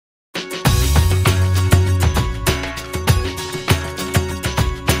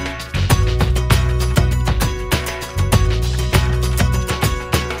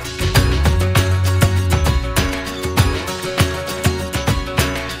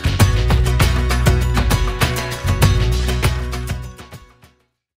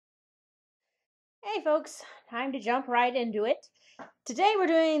folks, time to jump right into it. Today we're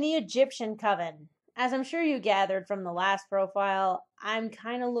doing the Egyptian Coven. As I'm sure you gathered from the last profile, I'm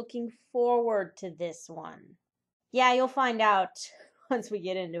kind of looking forward to this one. Yeah, you'll find out once we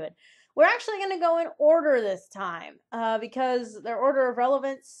get into it. We're actually going to go in order this time, because their order of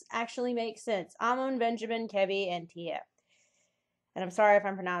relevance actually makes sense. Amun, Benjamin, Kebi, and Tia. And I'm sorry if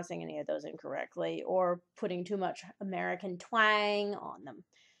I'm pronouncing any of those incorrectly or putting too much American twang on them.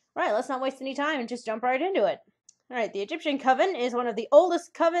 All right, let's not waste any time and just jump right into it. All right, the Egyptian Coven is one of the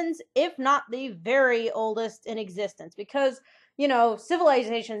oldest covens, if not the very oldest in existence, because, you know,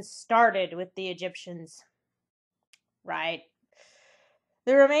 civilization started with the Egyptians, right?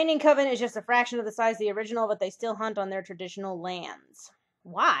 The remaining coven is just a fraction of the size of the original, but they still hunt on their traditional lands.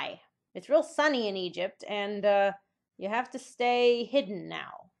 Why? It's real sunny in Egypt, and, you have to stay hidden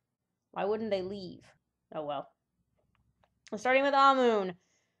now. Why wouldn't they leave? Oh well. Starting with Amun.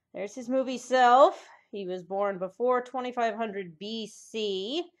 There's his movie self. He was born before 2500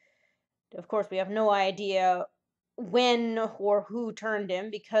 BC. Of course, we have no idea when or who turned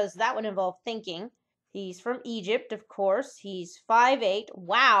him, because that would involve thinking. He's from Egypt, of course. He's 5'8".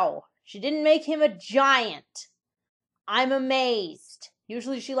 Wow! She didn't make him a giant. I'm amazed.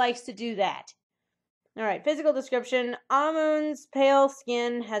 Usually she likes to do that. Alright, physical description. Amun's pale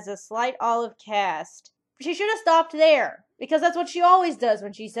skin has a slight olive cast. She should have stopped there, because that's what she always does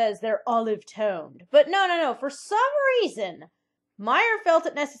when she says they're olive-toned. But no. For some reason, Meyer felt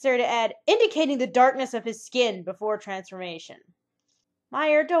it necessary to add, indicating the darkness of his skin before transformation.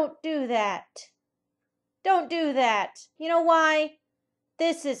 Meyer, don't do that. Don't do that. You know why?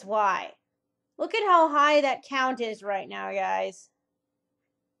 This is why. Look at how high that count is right now, guys.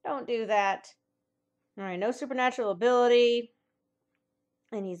 Don't do that. Alright, no supernatural ability.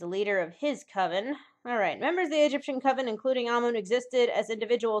 And he's the leader of his coven. Alright, members of the Egyptian coven, including Amun, existed as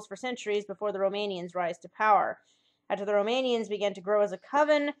individuals for centuries before the Romanians' rise to power. After the Romanians began to grow as a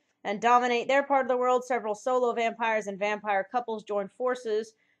coven and dominate their part of the world, several solo vampires and vampire couples joined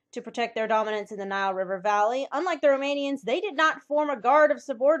forces to protect their dominance in the Nile River Valley. Unlike the Romanians, they did not form a guard of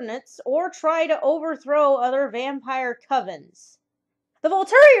subordinates or try to overthrow other vampire covens. The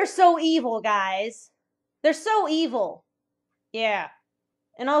Volturi are so evil, guys. They're so evil. Yeah.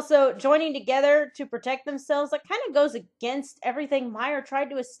 And also, joining together to protect themselves, that kind of goes against everything Meyer tried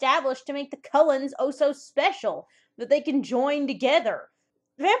to establish to make the Cullens oh so special, that they can join together.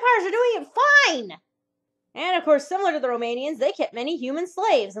 Vampires are doing it fine! And of course, similar to the Romanians, they kept many human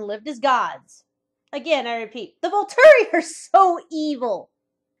slaves and lived as gods. Again, I repeat, the Volturi are so evil!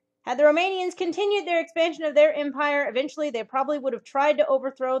 Had the Romanians continued their expansion of their empire, eventually they probably would have tried to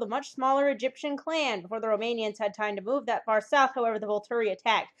overthrow the much smaller Egyptian clan before the Romanians had time to move that far south. However, the Volturi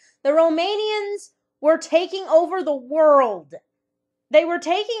attacked. The Romanians were taking over the world. They were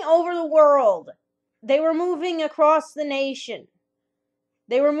taking over the world. They were moving across the nation.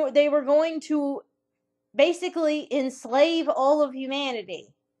 They were going to basically enslave all of humanity.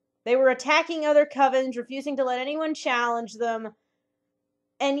 They were attacking other covens, refusing to let anyone challenge them.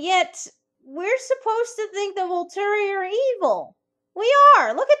 And yet, we're supposed to think the Volturi are evil. We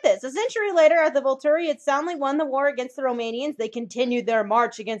are! Look at this! A century later, as the Volturi had soundly won the war against the Romanians, they continued their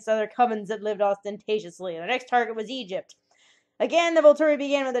march against other covens that lived ostentatiously. Their next target was Egypt. Again, the Volturi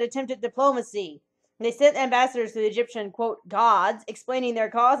began with an attempt at diplomacy. They sent ambassadors to the Egyptian, quote, gods, explaining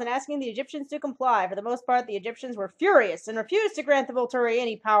their cause and asking the Egyptians to comply. For the most part, the Egyptians were furious and refused to grant the Volturi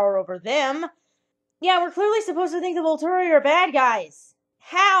any power over them. Yeah, we're clearly supposed to think the Volturi are bad guys.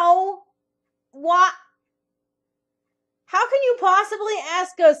 How? What? How can you possibly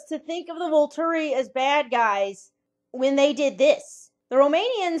ask us to think of the Volturi as bad guys when they did this? The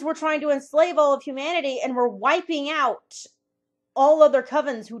Romanians were trying to enslave all of humanity and were wiping out all other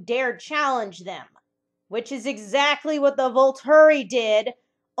covens who dared challenge them. Which is exactly what the Volturi did,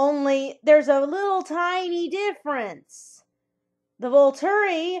 only there's a little tiny difference. The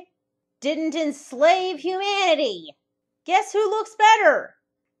Volturi didn't enslave humanity. Guess who looks better?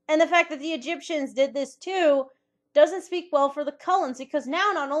 And the fact that the Egyptians did this too doesn't speak well for the Cullens, because now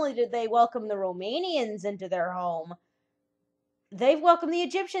not only did they welcome the Romanians into their home, they've welcomed the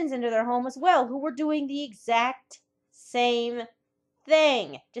Egyptians into their home as well, who were doing the exact same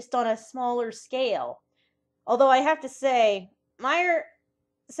thing, just on a smaller scale. Although I have to say, Meyer,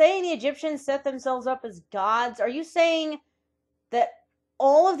 saying the Egyptians set themselves up as gods, are you saying that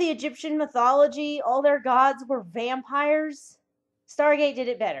all of the Egyptian mythology, all their gods were vampires? Stargate did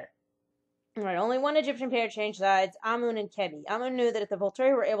it better. Alright, only one Egyptian pair changed sides, Amun and Kebi. Amun knew that if the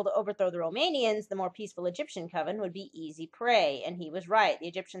Volturi were able to overthrow the Romanians, the more peaceful Egyptian coven would be easy prey. And he was right. The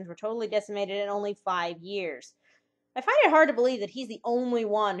Egyptians were totally decimated in only 5 years. I find it hard to believe that he's the only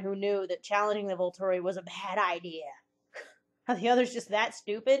one who knew that challenging the Volturi was a bad idea. Are the others just that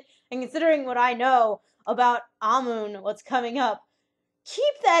stupid? And considering what I know about Amun, what's coming up,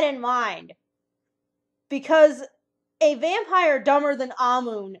 keep that in mind. Because a vampire dumber than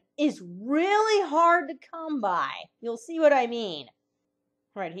Amun is really hard to come by. You'll see what I mean.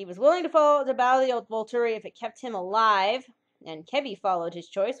 Right, he was willing to battle the Volturi if it kept him alive, and Kebi followed his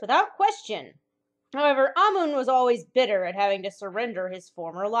choice without question. However, Amun was always bitter at having to surrender his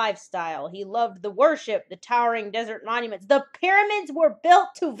former lifestyle. He loved the worship, the towering desert monuments. The pyramids were built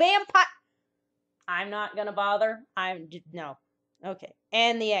to vampire... I'm not gonna bother. No. Okay.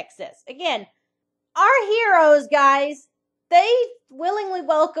 And the excess. Again, our heroes, guys, they willingly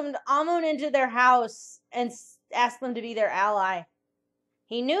welcomed Amun into their house and asked them to be their ally.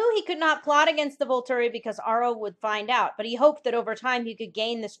 He knew he could not plot against the Volturi because Aro would find out, but he hoped that over time he could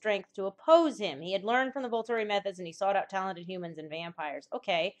gain the strength to oppose him. He had learned from the Volturi methods and he sought out talented humans and vampires.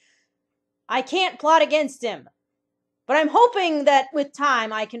 Okay, I can't plot against him, but I'm hoping that with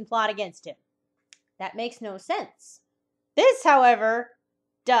time I can plot against him. That makes no sense. This, however,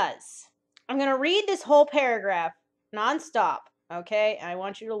 does. I'm going to read this whole paragraph nonstop, okay? And I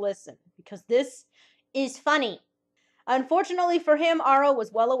want you to listen because this is funny. Unfortunately for him, Aro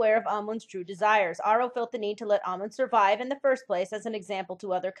was well aware of Amun's true desires. Aro felt the need to let Amun survive in the first place as an example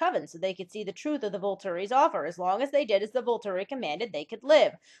to other covens, so they could see the truth of the Volturi's offer. As long as they did as the Volturi commanded, they could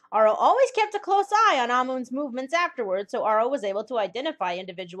live. Aro always kept a close eye on Amun's movements afterwards, so Aro was able to identify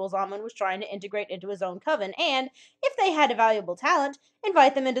individuals Amun was trying to integrate into his own coven, and, if they had a valuable talent,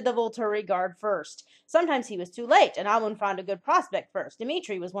 invite them into the Volturi guard first. Sometimes he was too late, and Amun found a good prospect first.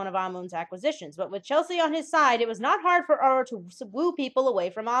 Dimitri was one of Amun's acquisitions, but with Chelsea on his side, it was not hard for Aro to woo people away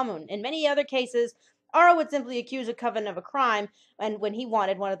from Amun. In many other cases, Aro would simply accuse a coven of a crime, and when he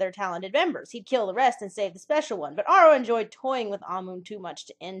wanted one of their talented members, he'd kill the rest and save the special one. But Aro enjoyed toying with Amun too much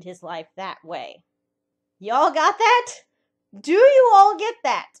to end his life that way. Y'all got that? Do you all get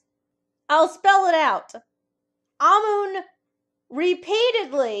that? I'll spell it out. Amun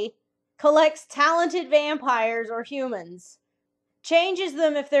repeatedly collects talented vampires or humans, changes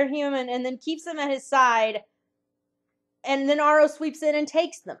them if they're human, and then keeps them at his side, and then Aro sweeps in and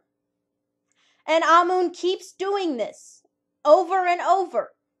takes them. And Amun keeps doing this over and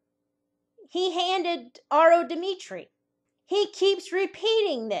over. He handed Aro Dimitri. He keeps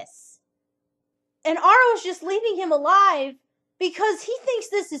repeating this. And Aro's just leaving him alive because he thinks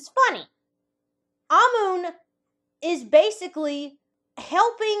this is funny. Amun is basically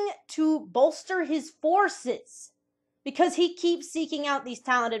helping to bolster his forces because he keeps seeking out these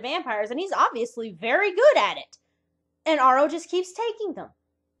talented vampires, and he's obviously very good at it. And Aro just keeps taking them.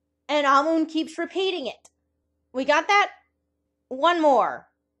 And Amun keeps repeating it. We got that? One more.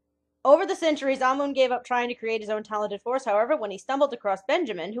 Over the centuries, Amun gave up trying to create his own talented force. However, when he stumbled across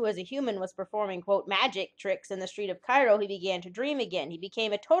Benjamin, who as a human was performing, quote, magic tricks in the street of Cairo, he began to dream again. He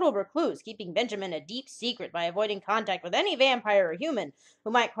became a total recluse, keeping Benjamin a deep secret by avoiding contact with any vampire or human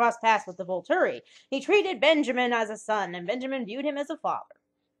who might cross paths with the Volturi. He treated Benjamin as a son, and Benjamin viewed him as a father.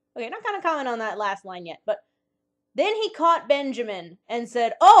 Okay, not going to comment on that last line yet, but then he caught Benjamin and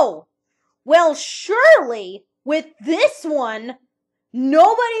said, oh, well, surely with this one,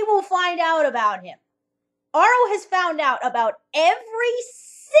 nobody will find out about him. Aro has found out about every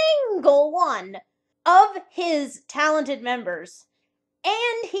single one of his talented members.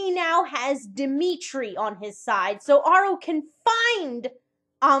 And he now has Dimitri on his side, so Aro can find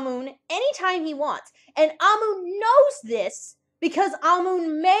Amun anytime he wants. And Amun knows this because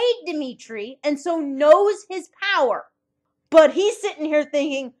Amun made Dimitri and so knows his power. But he's sitting here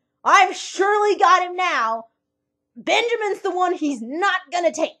thinking, I've surely got him now. Benjamin's the one he's not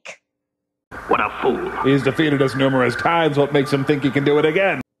gonna take. What a fool. He's defeated us numerous times. What makes him think he can do it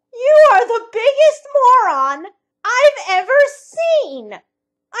again? You are the biggest moron I've ever seen.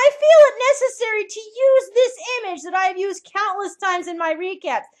 I feel it necessary to use this image that I've used countless times in my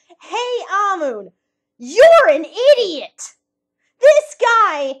recaps. Hey, Amun, you're an idiot. This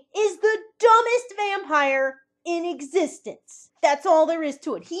guy is the dumbest vampire in existence. That's all there is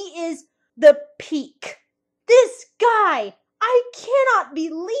to it. He is the peak. This guy, I cannot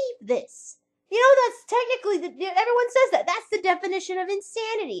believe this. You know, that's technically, everyone says that. That's the definition of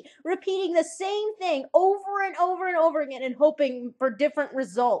insanity. Repeating the same thing over and over and over again and hoping for different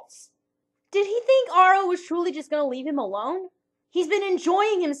results. Did he think Aro was truly just going to leave him alone? He's been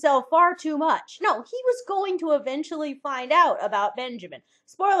enjoying himself far too much. No, he was going to eventually find out about Benjamin.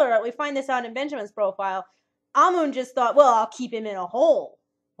 Spoiler alert, we find this out in Benjamin's profile. Amun just thought, well, I'll keep him in a hole.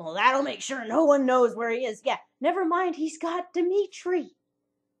 Well, that'll make sure no one knows where he is. Yeah, never mind, he's got Dimitri.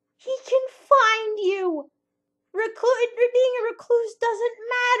 He can find you. Being a recluse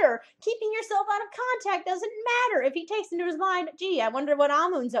doesn't matter. Keeping yourself out of contact doesn't matter. If he takes into his mind, gee, I wonder what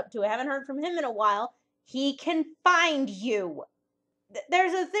Amun's up to. I haven't heard from him in a while. He can find you.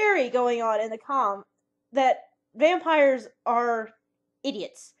 There's a theory going on in the comm that vampires are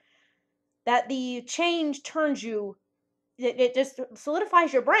idiots. That the change turns you, it just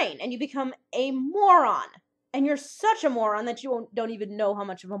solidifies your brain, and you become a moron. And you're such a moron that you don't even know how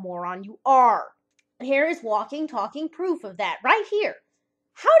much of a moron you are. Here is walking, talking proof of that, right here.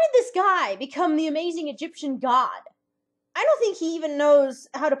 How did this guy become the amazing Egyptian god? I don't think he even knows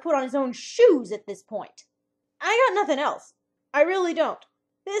how to put on his own shoes at this point. I got nothing else. I really don't.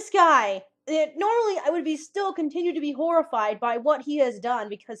 This guy, normally I would continue to be horrified by what he has done,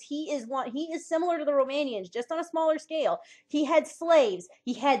 because he is similar to the Romanians, just on a smaller scale. He had slaves.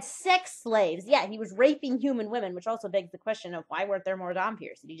 He had sex slaves. Yeah, he was raping human women, which also begs the question of why weren't there more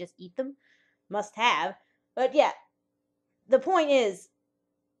vampires? Did he just eat them? Must have. But yeah, the point is,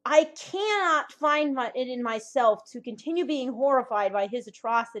 I cannot find it in myself to continue being horrified by his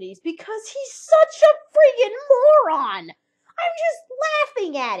atrocities, because he's such a friggin' moron. I'm just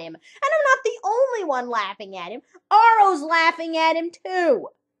laughing at him. And I'm not the only one laughing at him. Aro's laughing at him too.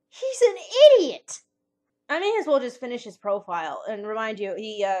 He's an idiot. I may as well just finish his profile and remind you,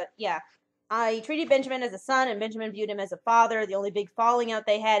 I treated Benjamin as a son, and Benjamin viewed him as a father. The only big falling out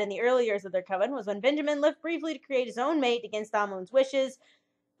they had in the early years of their coven was when Benjamin left briefly to create his own mate against Amun's wishes.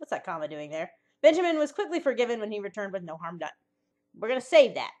 What's that comma doing there? Benjamin was quickly forgiven when he returned with no harm done. We're going to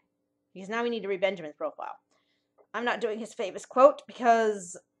save that, because now we need to read Benjamin's profile. I'm not doing his famous quote,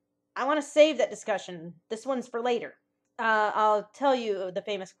 because I want to save that discussion. This one's for later. I'll tell you the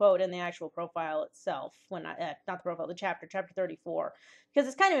famous quote in the actual profile itself, not the profile, the chapter 34, because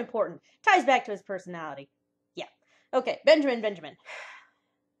it's kind of important. It ties back to his personality. Yeah. Okay, Benjamin.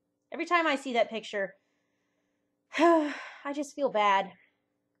 Every time I see that picture, I just feel bad.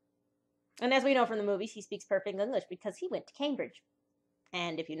 And as we know from the movies, he speaks perfect English because he went to Cambridge.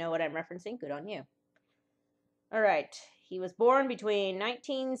 And if you know what I'm referencing, good on you. All right. He was born between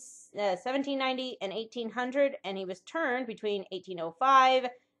 1790 and 1800, and he was turned between 1805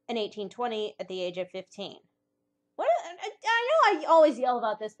 and 1820 at the age of 15. I know I always yell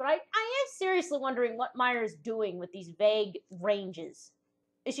about this, but I am seriously wondering what Meyer's doing with these vague ranges.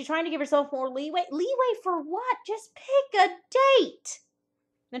 Is she trying to give herself more leeway? Leeway for what? Just pick a date.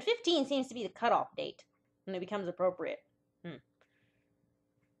 And 15 seems to be the cutoff date when it becomes appropriate.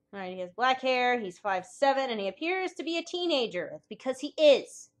 Alright, he has black hair, he's 5'7", and he appears to be a teenager. That's because he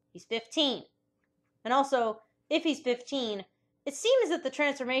is. He's 15. And also, if he's 15, it seems that the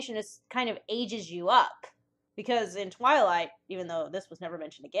transformation is kind of ages you up. Because in Twilight, even though this was never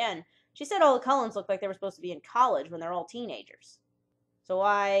mentioned again, she said all the Cullens looked like they were supposed to be in college when they're all teenagers. So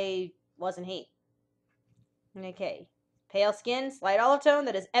why wasn't he? Okay. Pale skin, slight olive tone,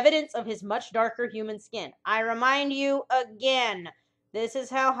 that is evidence of his much darker human skin. I remind you again, this is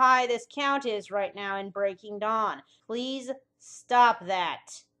how high this count is right now in Breaking Dawn. Please stop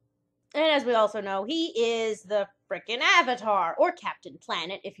that. And as we also know, he is the frickin' Avatar, or Captain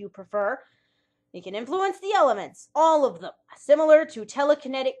Planet if you prefer. He can influence the elements, all of them, similar to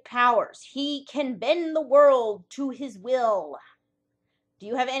telekinetic powers. He can bend the world to his will. Do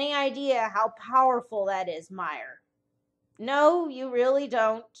you have any idea how powerful that is, Meyer? No, you really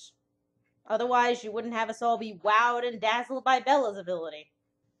don't. Otherwise, you wouldn't have us all be wowed and dazzled by Bella's ability.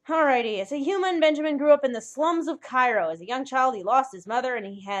 Alrighty, as a human, Benjamin grew up in the slums of Cairo. As a young child, he lost his mother, and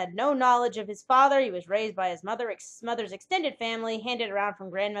he had no knowledge of his father. He was raised by his mother's extended family, handed around from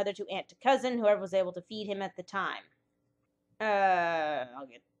grandmother to aunt to cousin, whoever was able to feed him at the time. I'll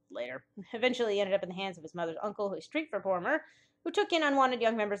get later. Eventually, he ended up in the hands of his mother's uncle, who was a street performer, who took in unwanted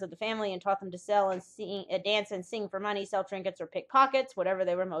young members of the family and taught them to sell and dance and sing for money, sell trinkets, or pick pockets, whatever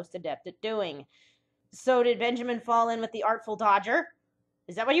they were most adept at doing. So did Benjamin fall in with the artful dodger?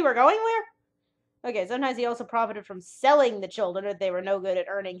 Is that what you were going with? Okay, sometimes he also profited from selling the children if they were no good at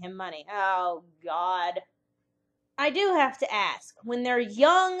earning him money. Oh, God. I do have to ask, when they're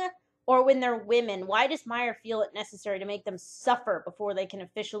young or when they're women, why does Meyer feel it necessary to make them suffer before they can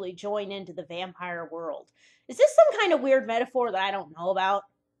officially join into the vampire world? Is this some kind of weird metaphor that I don't know about?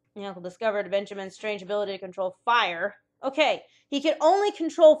 The uncle discovered Benjamin's strange ability to control fire. Okay, he could only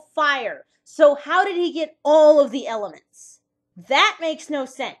control fire, so how did he get all of the elements? That makes no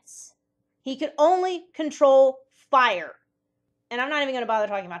sense. He could only control fire. And I'm not even going to bother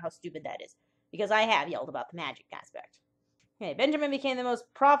talking about how stupid that is, because I have yelled about the magic aspect. Okay, Benjamin became the most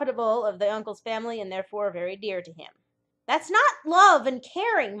profitable of the uncle's family and therefore very dear to him. That's not love and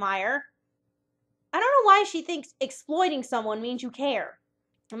caring, Meyer. I don't know why she thinks exploiting someone means you care.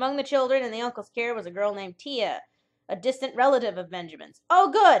 Among the children in the uncle's care was a girl named Tia, a distant relative of Benjamin's.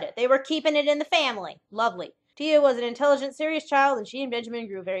 Oh, good! They were keeping it in the family. Lovely. Tia was an intelligent, serious child, and she and Benjamin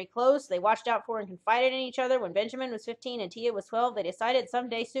grew very close. They watched out for and confided in each other. When Benjamin was 15 and Tia was 12, they decided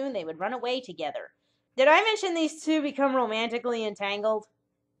someday soon they would run away together. Did I mention these two become romantically entangled?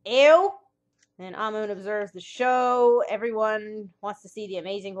 Ew! And Amun observes the show. Everyone wants to see the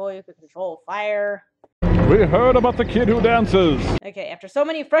amazing boy who could control fire. We heard about the kid who dances. Okay, after so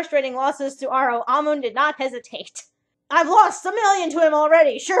many frustrating losses to Aro, Amun did not hesitate. I've lost 1 million to him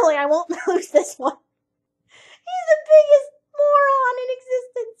already. Surely I won't lose this one. He's the biggest moron in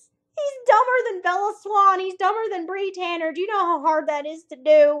existence. He's dumber than Bella Swan. He's dumber than Bree Tanner. Do you know how hard that is to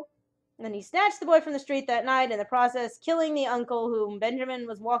do? And then he snatched the boy from the street that night, in the process killing the uncle whom Benjamin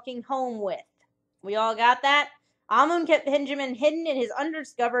was walking home with. We all got that? Amun kept Benjamin hidden in his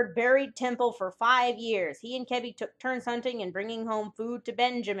undiscovered buried temple for 5 years. He and Kebi took turns hunting and bringing home food to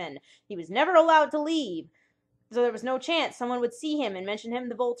Benjamin. He was never allowed to leave, so there was no chance someone would see him and mention him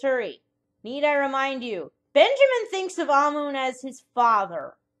to Volturi. Need I remind you, Benjamin thinks of Amun as his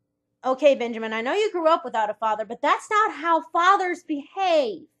father. Okay, Benjamin, I know you grew up without a father, but that's not how fathers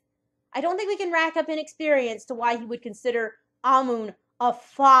behave. I don't think we can rack up inexperience to why he would consider Amun a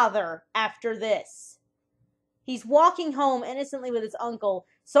father after this. He's walking home innocently with his uncle.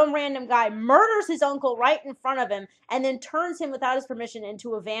 Some random guy murders his uncle right in front of him and then turns him without his permission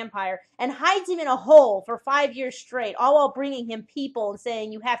into a vampire and hides him in a hole for 5 years straight, all while bringing him people and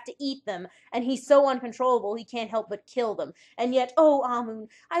saying you have to eat them, and he's so uncontrollable he can't help but kill them. And yet, oh, Amun,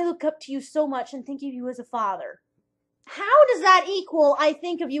 I look up to you so much and think of you as a father. How does that equal I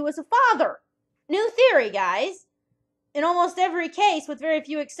think of you as a father? New theory, guys. In almost every case, with very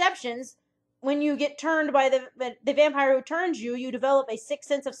few exceptions, when you get turned by the vampire who turns you, you develop a sick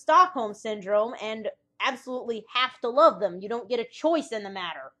sense of Stockholm syndrome and absolutely have to love them. You don't get a choice in the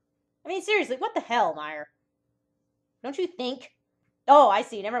matter. I mean, seriously, what the hell, Meyer? Don't you think? Oh, I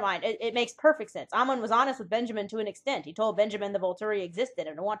see. Never mind. It makes perfect sense. Amun was honest with Benjamin to an extent. He told Benjamin the Volturi existed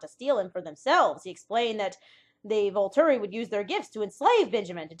and want to steal him for themselves. He explained that the Volturi would use their gifts to enslave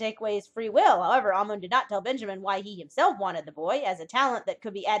Benjamin, to take away his free will. However, Amun did not tell Benjamin why he himself wanted the boy, as a talent that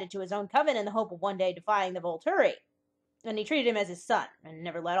could be added to his own coven in the hope of one day defying the Volturi. And he treated him as his son, and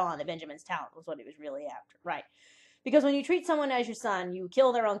never let on that Benjamin's talent was what he was really after. Right. Because when you treat someone as your son, you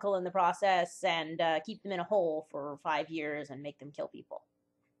kill their uncle in the process, and keep them in a hole for 5 years, and make them kill people.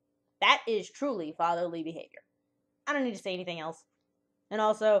 That is truly fatherly behavior. I don't need to say anything else. And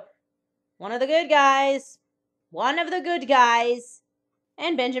also, one of the good guys...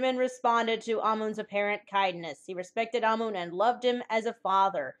 And Benjamin responded to Amun's apparent kindness. He respected Amun and loved him as a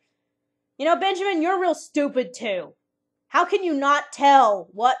father. You know, Benjamin, you're real stupid too. How can you not tell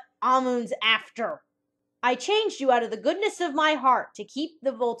what Amun's after? I changed you out of the goodness of my heart to keep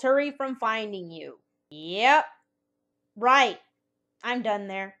the Volturi from finding you. Yep. Right. I'm done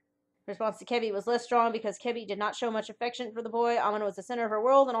there. Response to Kebi was less strong because Kebi did not show much affection for the boy. Amun was the center of her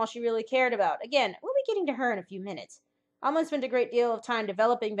world and all she really cared about. Again, we'll be getting to her in a few minutes. Amun spent a great deal of time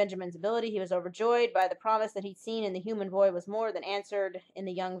developing Benjamin's ability. He was overjoyed by the promise that he'd seen in the human boy was more than answered in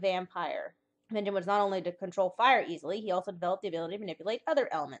the young vampire. Benjamin was not only to control fire easily, he also developed the ability to manipulate other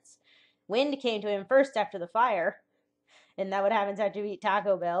elements. Wind came to him first after the fire. And that what happens after you eat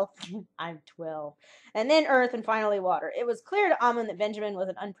Taco Bell. I'm 12. And then earth and finally water. It was clear to Amun that Benjamin was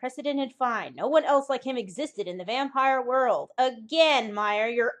an unprecedented find. No one else like him existed in the vampire world. Again, Meyer,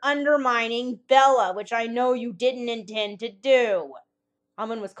 you're undermining Bella, which I know you didn't intend to do.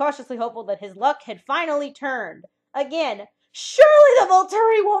 Amun was cautiously hopeful that his luck had finally turned. Again, surely the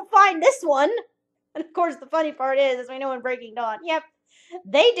Volturi won't find this one. And of course the funny part is, as we know in Breaking Dawn, yep,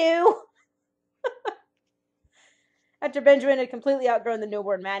 they do. After Benjamin had completely outgrown the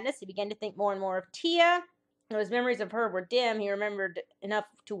newborn madness, he began to think more and more of Tia. Though his memories of her were dim, he remembered enough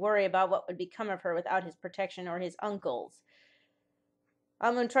to worry about what would become of her without his protection or his uncle's.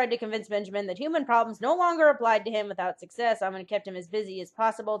 Amun tried to convince Benjamin that human problems no longer applied to him without success. Amun kept him as busy as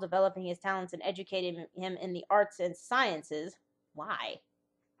possible, developing his talents and educating him in the arts and sciences. Why?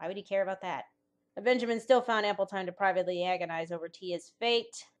 Why would he care about that? But Benjamin still found ample time to privately agonize over Tia's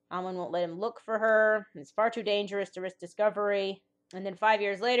fate. Amun won't let him look for her. It's far too dangerous to risk discovery. And then 5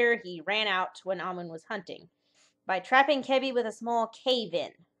 years later, he ran out when Amun was hunting. By trapping Kebi with a small cave-in.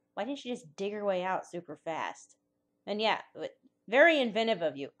 Why didn't she just dig her way out super fast? And yeah, very inventive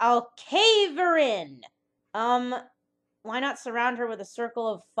of you. I'll cave her in! Why not surround her with a circle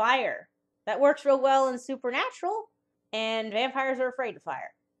of fire? That works real well in Supernatural. And vampires are afraid of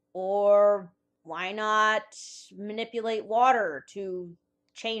fire. Or why not manipulate water to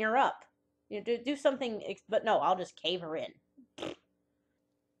chain her up? You know, do something, but no, I'll just cave her in.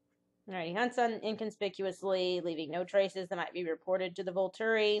 Alright, he hunts inconspicuously, leaving no traces that might be reported to the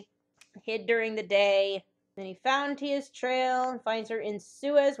Volturi. Hid during the day. Then he found Tia's trail and finds her in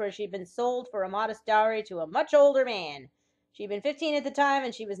Suez, where she'd been sold for a modest dowry to a much older man. She'd been 15 at the time,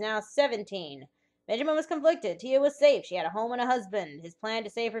 and she was now 17. Benjamin was conflicted. Tia was safe. She had a home and a husband. His plan to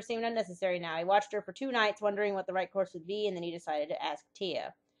save her seemed unnecessary now. He watched her for 2 nights, wondering what the right course would be, and then he decided to ask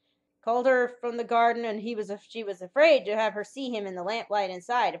Tia. Called her from the garden, and she was afraid to have her see him in the lamplight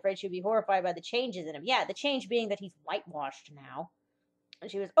inside, afraid she'd be horrified by the changes in him. Yeah, the change being that he's whitewashed now. And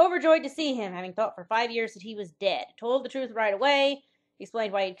she was overjoyed to see him, having thought for 5 years that he was dead. Told the truth right away. He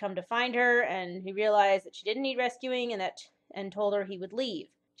explained why he'd come to find her, and he realized that she didn't need rescuing, and told her he would leave.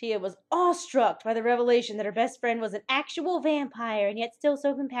 Tia was awestruck by the revelation that her best friend was an actual vampire, and yet still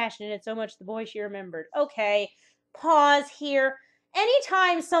so compassionate and so much the boy she remembered. Okay, pause here.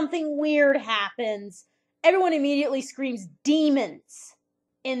 Anytime something weird happens, everyone immediately screams demons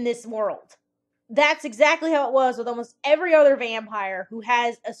in this world. That's exactly how it was with almost every other vampire who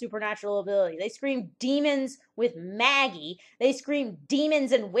has a supernatural ability. They scream demons with Maggie. They scream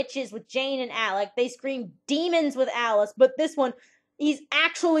demons and witches with Jane and Alec. They scream demons with Alice. But this one, he's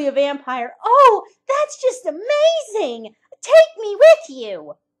actually a vampire. Oh, that's just amazing! Take me with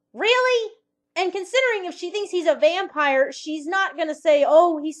you! Really? And considering if she thinks he's a vampire, she's not going to say,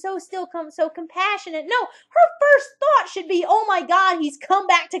 oh, he's so compassionate. No, her first thought should be, oh my god, he's come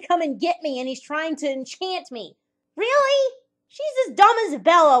back to come and get me, and he's trying to enchant me. Really? She's as dumb as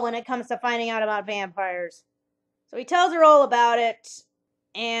Bella when it comes to finding out about vampires. So he tells her all about it,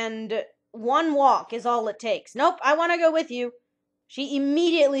 and 1 walk is all it takes. Nope, I want to go with you. She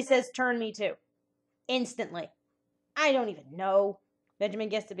immediately says, turn me too. Instantly. I don't even know. Benjamin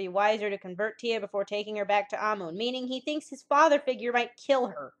gets to be wiser to convert Tia before taking her back to Amun, meaning he thinks his father figure might kill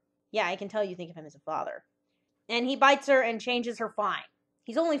her. Yeah, I can tell you think of him as a father. And he bites her and changes her fine.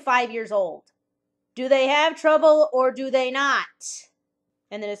 He's only 5 years old. Do they have trouble or do they not?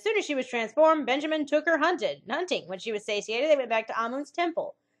 And then as soon as she was transformed, Benjamin took her hunting. When she was satiated, they went back to Amun's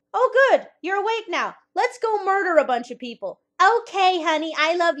temple. Oh good, you're awake now. Let's go murder a bunch of people. Okay, honey,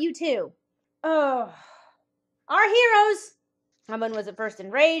 I love you too. Oh, our heroes. Amun was at first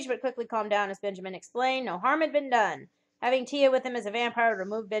enraged, but quickly calmed down as Benjamin explained no harm had been done. Having Tia with him as a vampire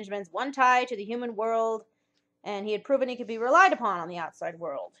removed Benjamin's one tie to the human world, and he had proven he could be relied upon on the outside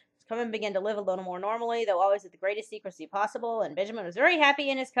world. Coven began to live a little more normally, though always with the greatest secrecy possible, and Benjamin was very happy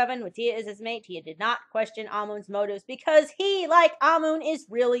in his coven with Tia as his mate. Tia did not question Amun's motives, because he, like Amun, is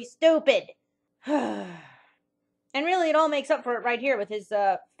really stupid. And really, it all makes up for it right here with his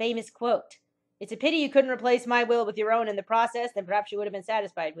famous quote. It's a pity you couldn't replace my will with your own in the process, then perhaps you would have been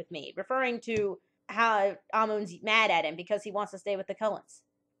satisfied with me. Referring to how Amun's mad at him because he wants to stay with the Cullens.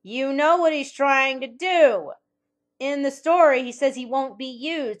 You know what he's trying to do. In the story, he says he won't be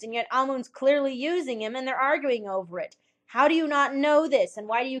used, and yet Amun's clearly using him, and they're arguing over it. How do you not know this, and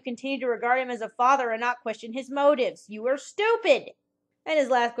why do you continue to regard him as a father and not question his motives? You are stupid. And his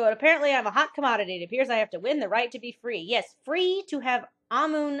last quote, apparently I'm a hot commodity. It appears I have to win the right to be free. Yes, free to have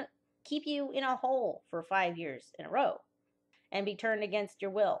Amun keep you in a hole for 5 years in a row and be turned against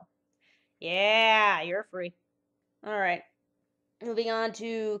your will. Yeah, you're free. Alright. Moving on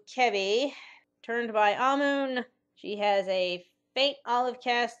to Kebi. Turned by Amun. She has a faint olive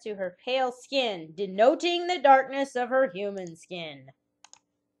cast to her pale skin, denoting the darkness of her human skin.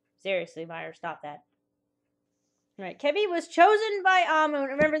 Seriously, Meyer, stop that. Alright, Kebi was chosen by Amun.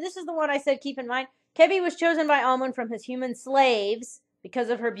 Remember, this is the one I said keep in mind. Kebi was chosen by Amun from his human slaves because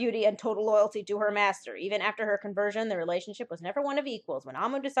of her beauty and total loyalty to her master. Even after her conversion, the relationship was never one of equals. When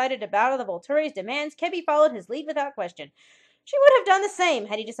Amun decided to bow to the Volturi's demands, Kebi followed his lead without question. She would have done the same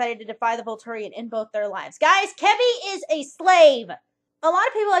had he decided to defy the Volturi and end both their lives. Guys, Kebi is a slave! A lot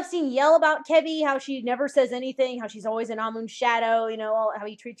of people I've seen yell about Kebi, how she never says anything, how she's always in Amun's shadow, you know, how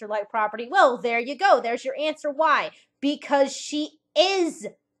he treats her like property. Well, there you go. There's your answer why. Because she is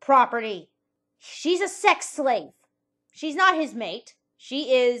property. She's a sex slave. She's not his mate.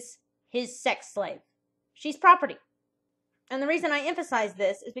 She is his sex slave. She's property. And the reason I emphasize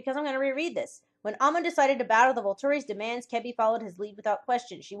this is because I'm going to reread this. When Amun decided to bow to the Volturi's demands, Kebi followed his lead without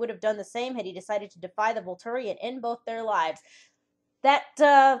question. She would have done the same had he decided to defy the Volturi and end both their lives.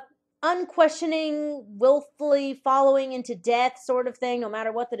 That unquestioning, willfully following into death sort of thing, no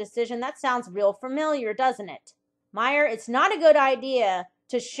matter what the decision, that sounds real familiar, doesn't it? Meyer, it's not a good idea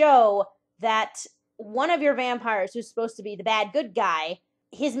to show that one of your vampires who's supposed to be the bad good guy,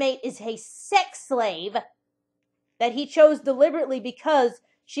 his mate is a sex slave that he chose deliberately because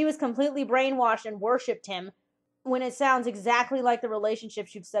she was completely brainwashed and worshipped him, when it sounds exactly like the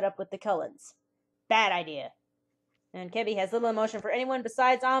relationships you've set up with the Cullens. Bad idea. And Kebi has little emotion for anyone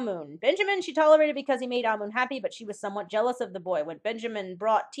besides Amun. Benjamin she tolerated because he made Amun happy, but she was somewhat jealous of the boy. When Benjamin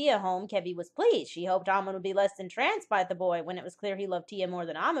brought Tia home, Kebi was pleased. She hoped Amun would be less entranced by the boy. When it was clear he loved Tia more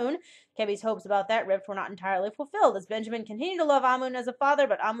than Amun, Kebi's hopes about that rift were not entirely fulfilled, as Benjamin continued to love Amun as a father,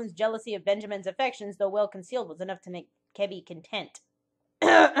 but Amun's jealousy of Benjamin's affections, though well concealed, was enough to make Kebi content.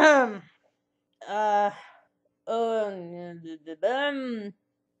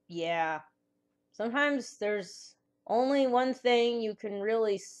 Yeah. Sometimes there's only one thing you can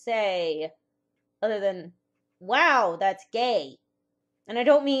really say other than, wow, that's gay. And I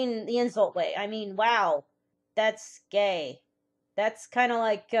don't mean the insult way. I mean, wow, that's gay. That's kind of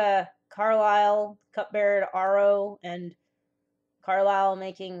like Carlisle, cupbearer to Aro, and Carlisle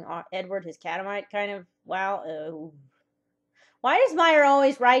making Edward his catamite kind of, wow. Why does Meyer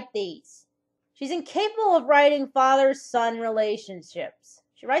always write these? She's incapable of writing father-son relationships.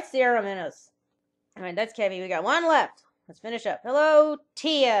 She writes the Araminos. Alright, that's Kebi. We got one left. Let's finish up. Hello,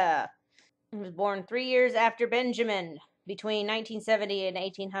 Tia. He was born 3 years after Benjamin, between 1970 and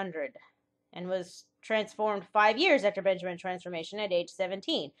 1800, and was transformed 5 years after Benjamin's transformation at age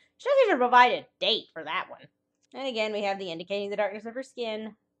 17. She doesn't even provide a date for that one. And again, we have the indicating the darkness of her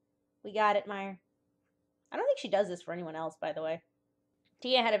skin. We got it, Meyer. I don't think she does this for anyone else, by the way.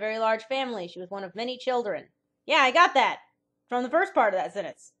 Tia had a very large family. She was one of many children. Yeah, I got that from the first part of that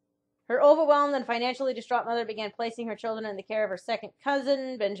sentence. Her overwhelmed and financially distraught mother began placing her children in the care of her second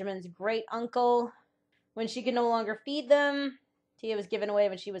cousin, Benjamin's great uncle. When she could no longer feed them, Tia was given away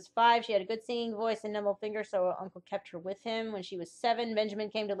when she was 5. She had a good singing voice and nimble fingers, so her uncle kept her with him. When she was 7, Benjamin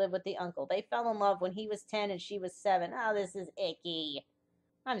came to live with the uncle. They fell in love when he was 10 and she was 7. Oh, this is icky.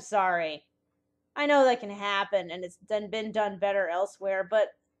 I'm sorry. I know that can happen, and it's been done better elsewhere, but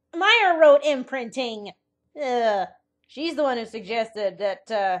Meyer wrote imprinting. Ugh. She's the one who suggested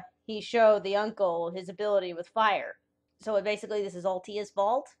that he showed the uncle his ability with fire. So basically this is all Tia's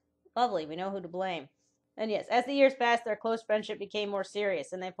fault? Lovely, we know who to blame. And yes, as the years passed, their close friendship became more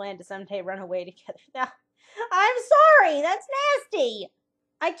serious, and they planned to someday run away together. Now, I'm sorry, that's nasty.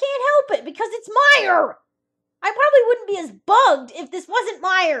 I can't help it, because it's Meyer. I probably wouldn't be as bugged if this wasn't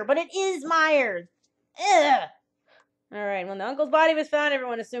Meyer, but it is Meyer. Ugh. Alright, when the uncle's body was found,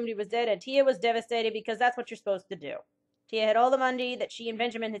 everyone assumed he was dead, and Tia was devastated because that's what you're supposed to do. Tia had all the money that she and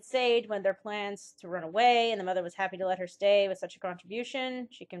Benjamin had saved when their plans to run away, and the mother was happy to let her stay with such a contribution.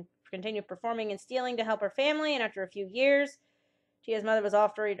 She can continue performing and stealing to help her family, and after a few years, Tia's mother was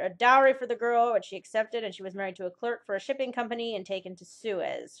offered a dowry for the girl, which she accepted, and she was married to a clerk for a shipping company and taken to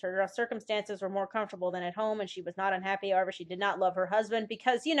Suez. Her circumstances were more comfortable than at home, and she was not unhappy. However, she did not love her husband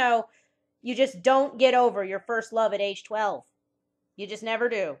because, you know, you just don't get over your first love at age 12. You just never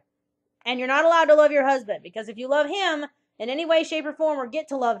do. And you're not allowed to love your husband, because if you love him in any way, shape, or form, or get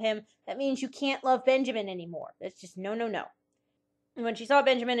to love him, that means you can't love Benjamin anymore. That's just no, no, no. And when she saw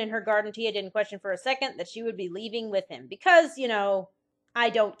Benjamin in her garden, Tia didn't question for a second that she would be leaving with him. Because, you know, I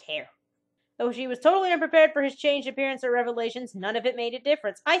don't care. Though she was totally unprepared for his changed appearance or revelations, none of it made a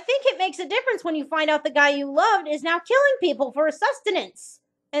difference. I think it makes a difference when you find out the guy you loved is now killing people for sustenance.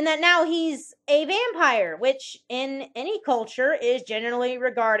 And that now he's a vampire, which in any culture is generally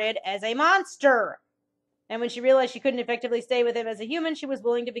regarded as a monster. And when she realized she couldn't effectively stay with him as a human, she was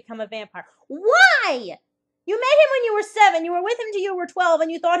willing to become a vampire. Why? You met him when you were 7, you were with him till you were 12,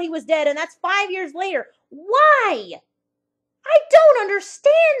 and you thought he was dead, and that's 5 years later. Why? I don't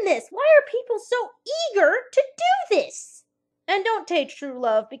understand this. Why are people so eager to do this? And don't take true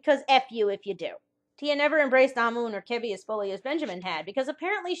love, because F you if you do. Tia never embraced Amun or Kebi as fully as Benjamin had, because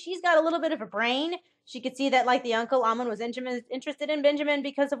apparently she's got a little bit of a brain. She could see that, like the uncle, Amun was interested in Benjamin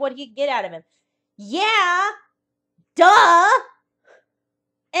because of what he could get out of him. Yeah, duh.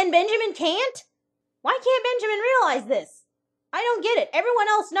 And Benjamin can't? Why can't Benjamin realize this? I don't get it. Everyone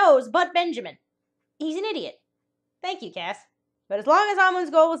else knows but Benjamin. He's an idiot. Thank you, Cass. But as long as Amun's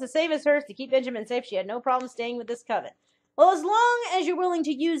goal was the same as hers, to keep Benjamin safe, she had no problem staying with this coven. Well, as long as you're willing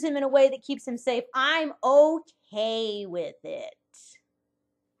to use him in a way that keeps him safe, I'm okay with it.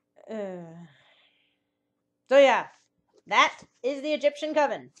 So yeah, that is the Egyptian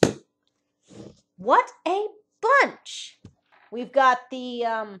Coven. What a bunch! We've got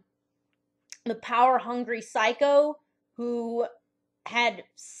the power-hungry psycho who had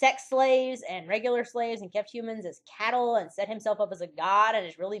sex slaves and regular slaves and kept humans as cattle and set himself up as a god and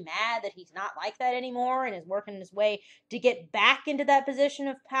is really mad that he's not like that anymore and is working his way to get back into that position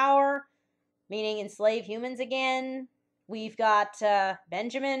of power, meaning enslave humans again. We've got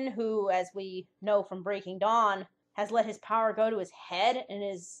Benjamin, who, as we know from Breaking Dawn, has let his power go to his head and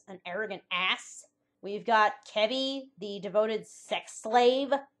is an arrogant ass. We've got Kebi, the devoted sex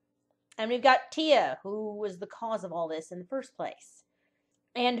slave. And we've got Tia, who was the cause of all this in the first place.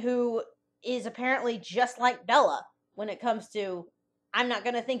 And who is apparently just like Bella when it comes to, I'm not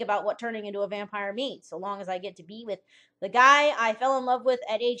going to think about what turning into a vampire means, so long as I get to be with the guy I fell in love with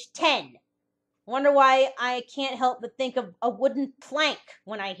at age 10. Wonder why I can't help but think of a wooden plank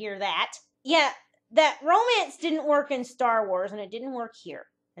when I hear that. Yeah, that romance didn't work in Star Wars, and it didn't work here.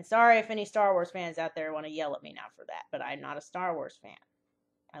 And sorry if any Star Wars fans out there want to yell at me now for that, but I'm not a Star Wars fan.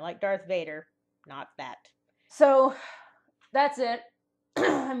 I like Darth Vader, not that. So, that's it.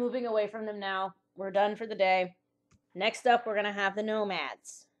 I'm moving away from them now. We're done for the day. Next up, we're going to have the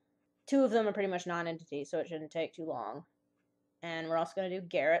Nomads. 2 of them are pretty much non-entities, so it shouldn't take too long. And we're also going to do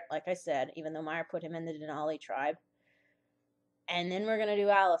Garrett, like I said, even though Meyer put him in the Denali tribe. And then we're going to do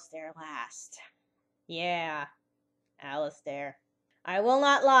Alistair last. Yeah, Alistair. I will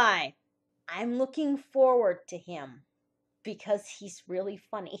not lie. I'm looking forward to him. Because he's really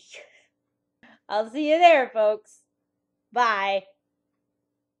funny. I'll see you there, folks. Bye.